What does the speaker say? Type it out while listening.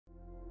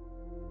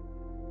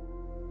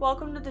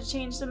Welcome to the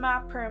Change the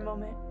Map prayer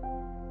moment.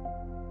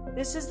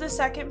 This is the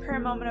second prayer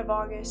moment of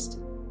August,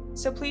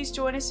 so please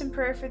join us in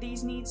prayer for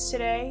these needs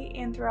today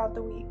and throughout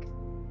the week.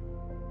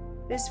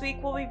 This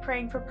week we'll be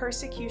praying for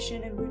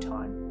persecution in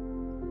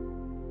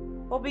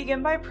Bhutan. We'll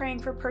begin by praying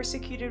for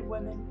persecuted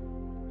women.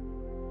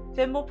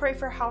 Then we'll pray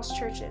for house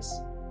churches.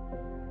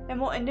 And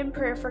we'll end in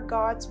prayer for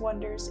God's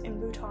wonders in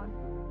Bhutan.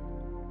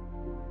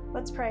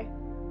 Let's pray.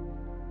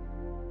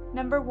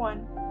 Number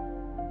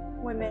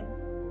 1, women.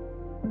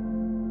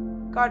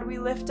 God, we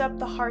lift up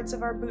the hearts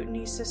of our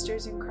Bhutanese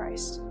sisters in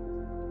Christ.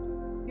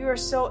 You are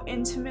so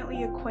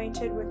intimately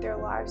acquainted with their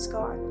lives,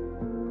 God.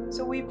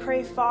 So we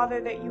pray, Father,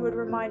 that you would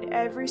remind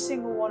every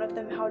single one of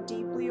them how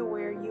deeply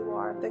aware you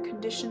are of the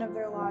condition of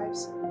their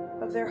lives,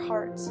 of their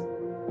hearts,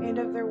 and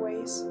of their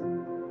ways.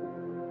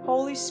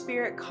 Holy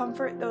Spirit,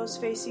 comfort those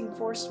facing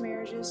forced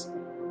marriages,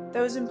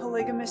 those in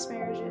polygamous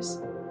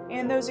marriages,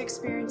 and those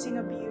experiencing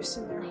abuse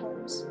in their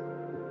homes.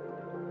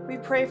 We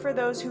pray for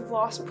those who've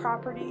lost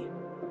property,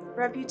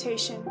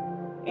 reputation,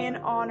 and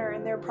honor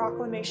in their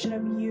proclamation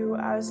of you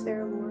as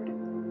their Lord.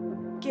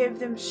 Give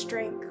them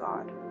strength,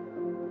 God.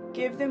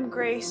 Give them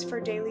grace for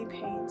daily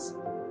pains.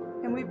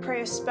 And we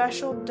pray a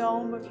special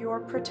dome of your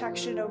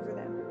protection over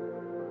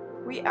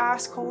them. We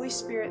ask, Holy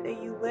Spirit,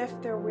 that you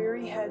lift their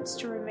weary heads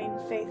to remain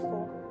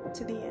faithful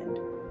to the end.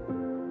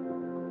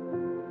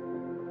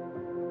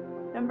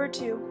 Number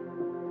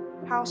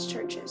 2, house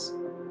churches.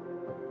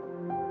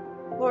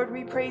 Lord,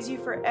 we praise you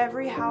for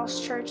every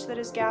house church that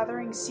is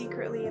gathering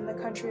secretly in the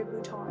country of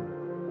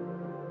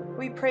Bhutan.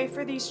 We pray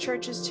for these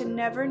churches to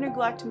never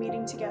neglect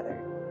meeting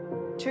together,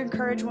 to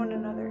encourage one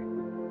another,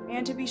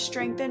 and to be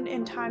strengthened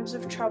in times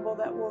of trouble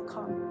that will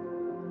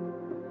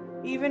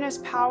come. Even as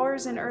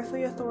powers and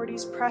earthly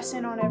authorities press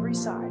in on every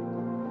side,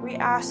 we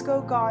ask,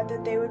 O God,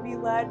 that they would be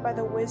led by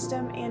the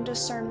wisdom and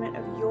discernment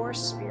of your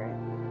Spirit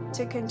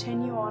to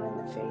continue on in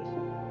the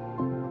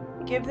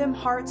faith. Give them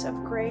hearts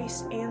of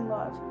grace and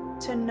love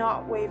to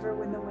not waver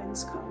when the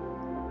winds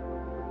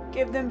come.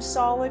 Give them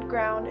solid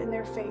ground in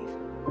their faith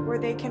where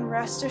they can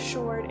rest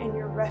assured in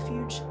your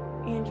refuge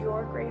and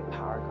your great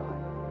power, God.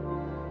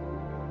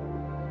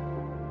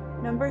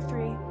 Number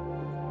 3,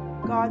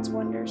 God's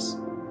wonders.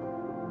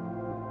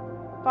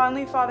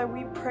 Finally, Father,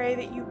 we pray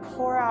that you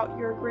pour out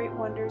your great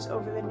wonders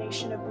over the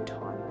nation of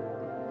Bhutan.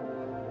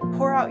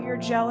 Pour out your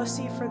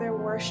jealousy for their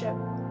worship,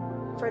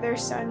 for their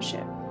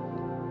sonship,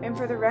 and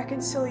for the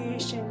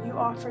reconciliation you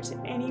offer to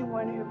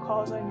anyone who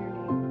calls on your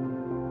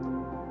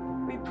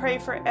name. We pray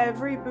for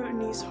every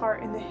Bhutanese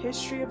heart in the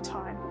history of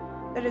time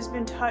that has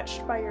been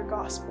touched by your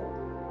gospel.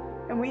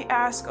 And we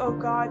ask, O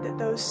God, that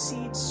those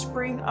seeds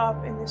spring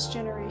up in this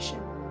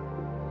generation.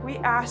 We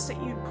ask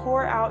that you'd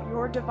pour out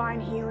your divine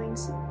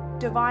healings,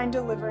 divine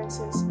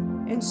deliverances,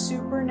 and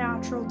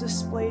supernatural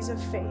displays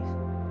of faith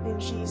in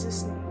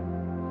Jesus' name.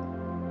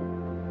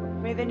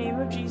 May the name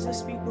of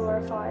Jesus be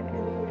glorified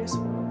in the Buddhist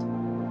world.